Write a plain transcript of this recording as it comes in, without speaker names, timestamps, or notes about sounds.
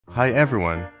Hi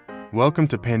everyone, welcome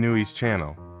to Panooee's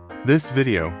channel. This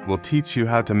video will teach you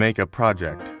how to make a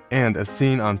project and a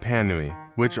scene on Panoee,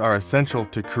 which are essential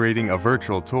to creating a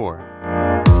virtual tour.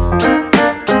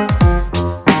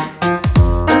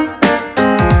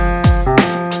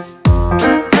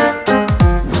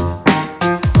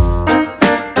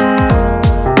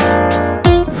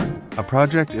 A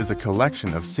project is a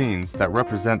collection of scenes that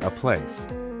represent a place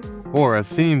or a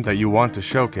theme that you want to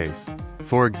showcase.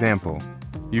 For example,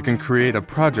 you can create a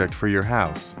project for your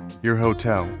house, your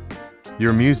hotel,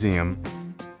 your museum,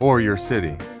 or your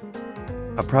city.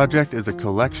 A project is a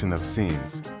collection of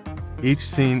scenes. Each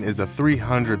scene is a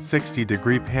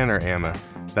 360-degree panorama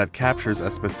that captures a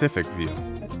specific view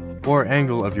or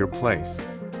angle of your place,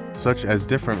 such as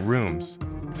different rooms,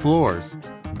 floors,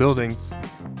 buildings,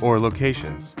 or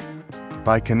locations.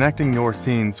 By connecting your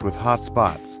scenes with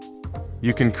hotspots,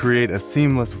 you can create a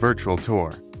seamless virtual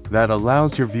tour that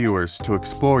allows your viewers to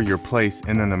explore your place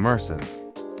in an immersive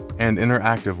and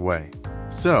interactive way.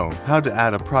 So, how to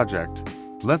add a project?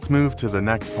 Let's move to the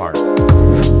next part.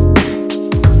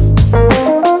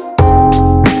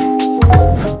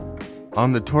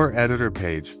 On the tour editor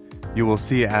page, you will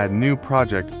see Add New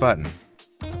Project button.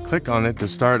 Click on it to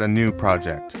start a new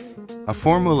project. A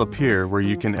form will appear where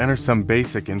you can enter some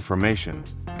basic information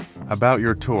about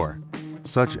your tour,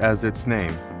 such as its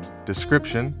name,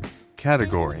 description,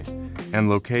 category, and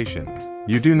location.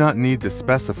 You do not need to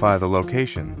specify the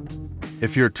location.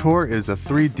 If your tour is a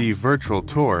 3D virtual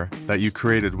tour that you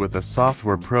created with a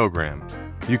software program,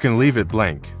 you can leave it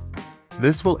blank.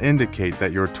 This will indicate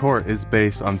that your tour is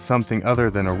based on something other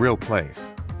than a real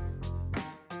place.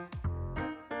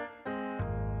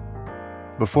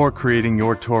 Before creating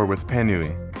your tour with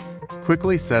Panoee,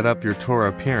 quickly set up your tour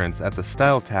appearance at the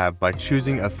Style tab by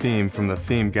choosing a theme from the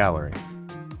theme gallery,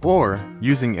 or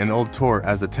using an old tour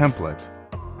as a template.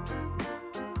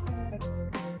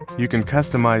 You can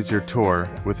customize your tour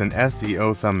with an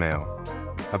SEO thumbnail,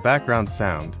 a background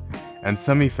sound, and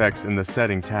some effects in the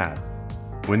Setting tab.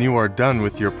 When you are done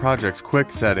with your project's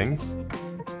quick settings,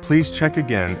 please check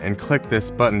again and click this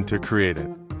button to create it.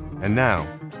 And now,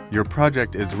 your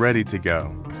project is ready to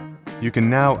go. You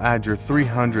can now add your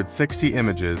 360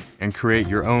 images and create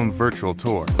your own virtual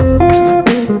tour.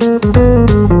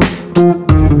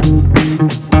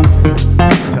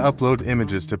 To upload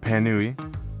images to Panoee,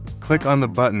 click on the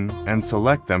button and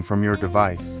select them from your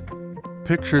device.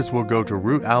 Pictures will go to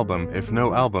root album if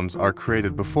no albums are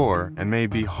created before and may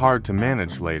be hard to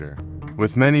manage later.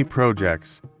 With many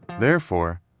projects,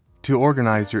 therefore, to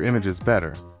organize your images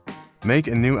better, make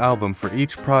a new album for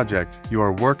each project you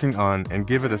are working on and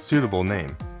give it a suitable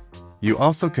name. You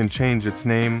also can change its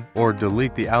name or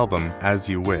delete the album as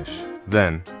you wish.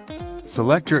 Then,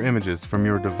 select your images from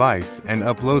your device and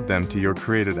upload them to your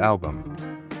created album.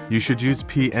 You should use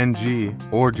PNG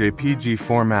or JPG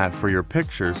format for your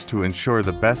pictures to ensure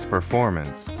the best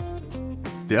performance.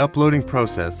 The uploading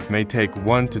process may take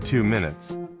 1 to 2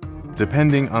 minutes,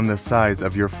 depending on the size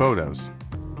of your photos.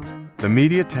 The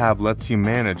Media tab lets you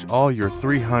manage all your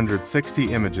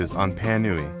 360 images on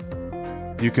Panoee.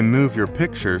 You can move your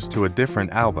pictures to a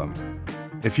different album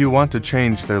if you want to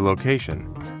change their location,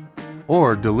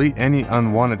 or delete any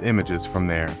unwanted images from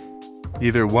there,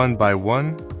 either one by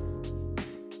one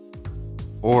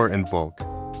or in bulk.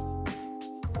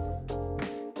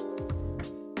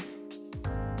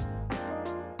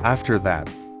 After that,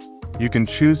 you can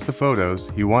choose the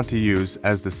photos you want to use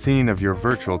as the scene of your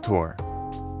virtual tour.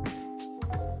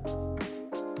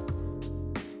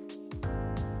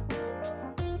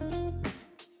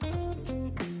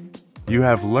 You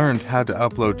have learned how to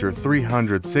upload your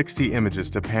 360 images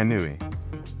to Panoee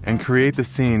and create the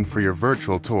scene for your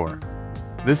virtual tour.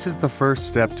 This is the first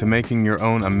step to making your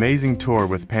own amazing tour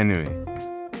with Panoee.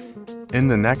 In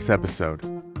the next episode,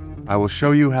 I will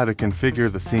show you how to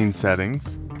configure the scene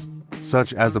settings,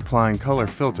 such as applying color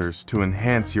filters to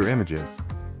enhance your images,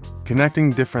 connecting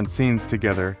different scenes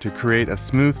together to create a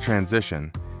smooth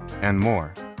transition, and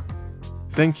more.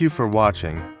 Thank you for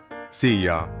watching. See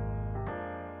ya!